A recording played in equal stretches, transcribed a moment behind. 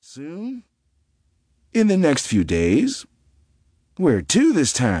Soon? In the next few days. Where to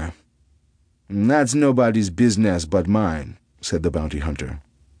this time? That's nobody's business but mine, said the bounty hunter.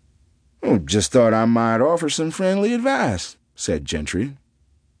 Oh, just thought I might offer some friendly advice, said Gentry.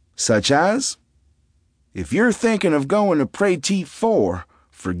 Such as? If you're thinking of going to Pratique 4,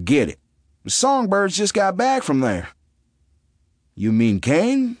 forget it. The Songbirds just got back from there. You mean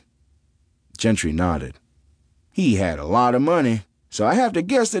Kane? Gentry nodded. He had a lot of money, so I have to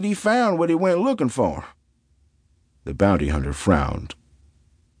guess that he found what he went looking for. The bounty hunter frowned.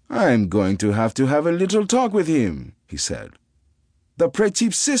 I'm going to have a little talk with him, he said. The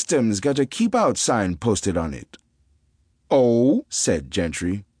Pratique system's got a keep out sign posted on it. Oh, said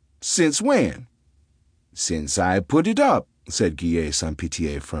Gentry. Since when? Since I put it up, said Guillet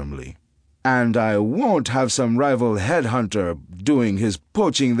Saint-Pitié firmly. And I won't have some rival headhunter doing his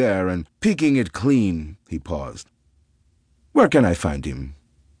poaching there and picking it clean, he paused. Where can I find him?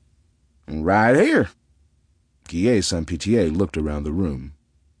 Right here. Guillet Saint-Pitié looked around the room.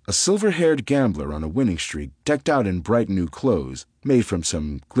 A silver-haired gambler on a winning streak, decked out in bright new clothes, made from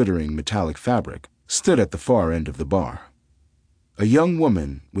some glittering metallic fabric, stood at the far end of the bar. A young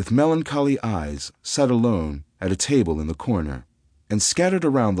woman with melancholy eyes sat alone at a table in the corner, and scattered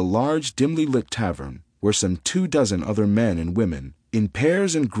around the large, dimly lit tavern were some 24 other men and women, in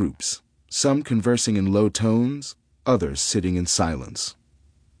pairs and groups, some conversing in low tones, others sitting in silence.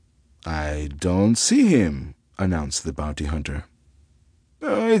 I don't see him, announced the bounty hunter.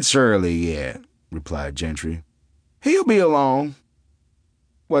 It's early yet, replied Gentry. He'll be along.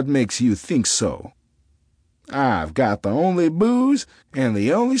 What makes you think so? I've got the only booze and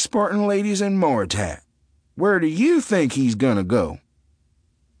the only sporting ladies in Mortat. Where do you think he's gonna go?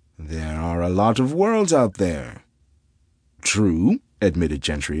 There are a lot of worlds out there. True, admitted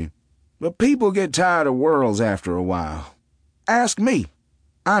Gentry. But people get tired of worlds after a while. Ask me.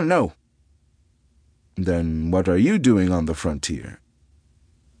 I know. Then what are you doing on the frontier?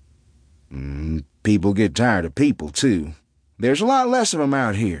 People get tired of people, too. There's a lot less of 'em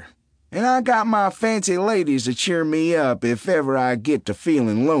out here. And I got my fancy ladies to cheer me up if ever I get to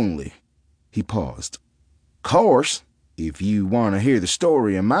feeling lonely. He paused. Course, if you want to hear the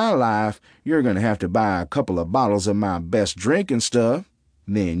story of my life, you're going to have to buy a couple of bottles of my best drinking stuff.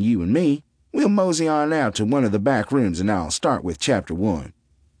 Then you and me, we'll mosey on out to one of the back rooms and I'll start with Chapter 1.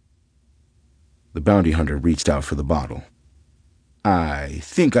 The bounty hunter reached out for the bottle. I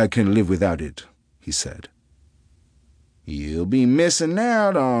think I can live without it, he said. You'll be missing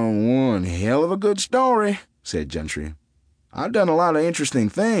out on one hell of a good story, said Gentry. I've done a lot of interesting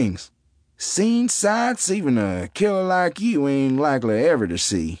things. Seen sights even a killer like you ain't likely ever to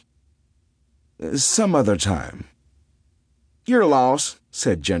see. Some other time. Your loss,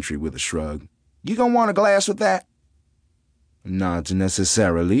 said Gentry with a shrug. You gonna want a glass with that? Not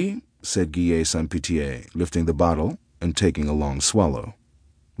necessarily, said Guillet Saint-Pitié, lifting the bottle and taking a long swallow.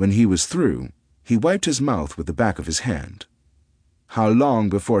 When he was through, he wiped his mouth with the back of his hand. How long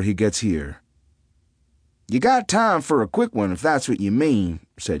before he gets here? You got time for a quick one if that's what you mean,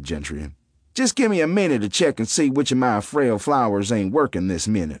 said Gentry. Just give me a minute to check and see which of my frail flowers ain't working this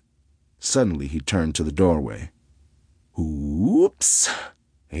minute. Suddenly he turned to the doorway. Oops,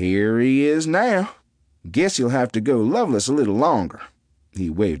 here he is now. Guess you'll have to go loveless a little longer. He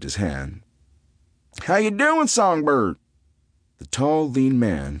waved his hand. How you doing, Songbird? The tall, lean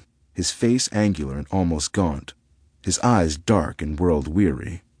man, his face angular and almost gaunt, his eyes dark and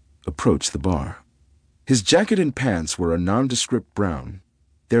world-weary, approached the bar. His jacket and pants were a nondescript brown,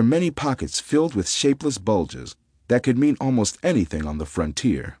 their many pockets filled with shapeless bulges that could mean almost anything on the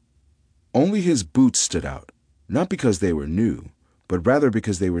frontier. Only his boots stood out, not because they were new, but rather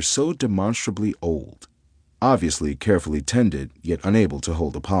because they were so demonstrably old, obviously carefully tended, yet unable to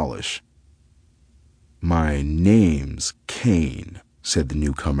hold a polish. My name's Kane, said the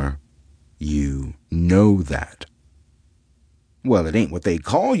newcomer. You know that. Well, it ain't what they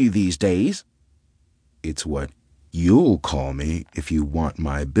call you these days. It's what you'll call me if you want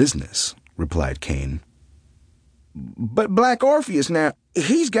my business, replied Kane. But Black Orpheus now,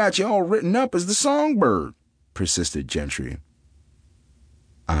 he's got you all written up as the Songbird, persisted Gentry.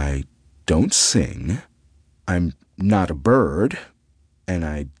 I don't sing. I'm not a bird. And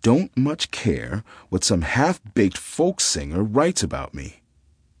I don't much care what some half-baked folk singer writes about me.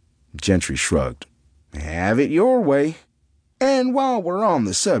 Gentry shrugged. Have it your way. And while we're on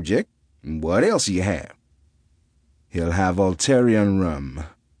the subject, what else you have? He'll have Alterian rum,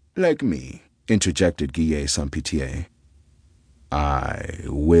 like me, interjected Guillet Saint-Pitié. I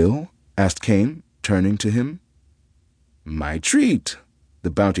will? asked Kane, turning to him. My treat.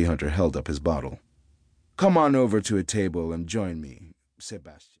 The bounty hunter held up his bottle. Come on over to a table and join me, Sebastian.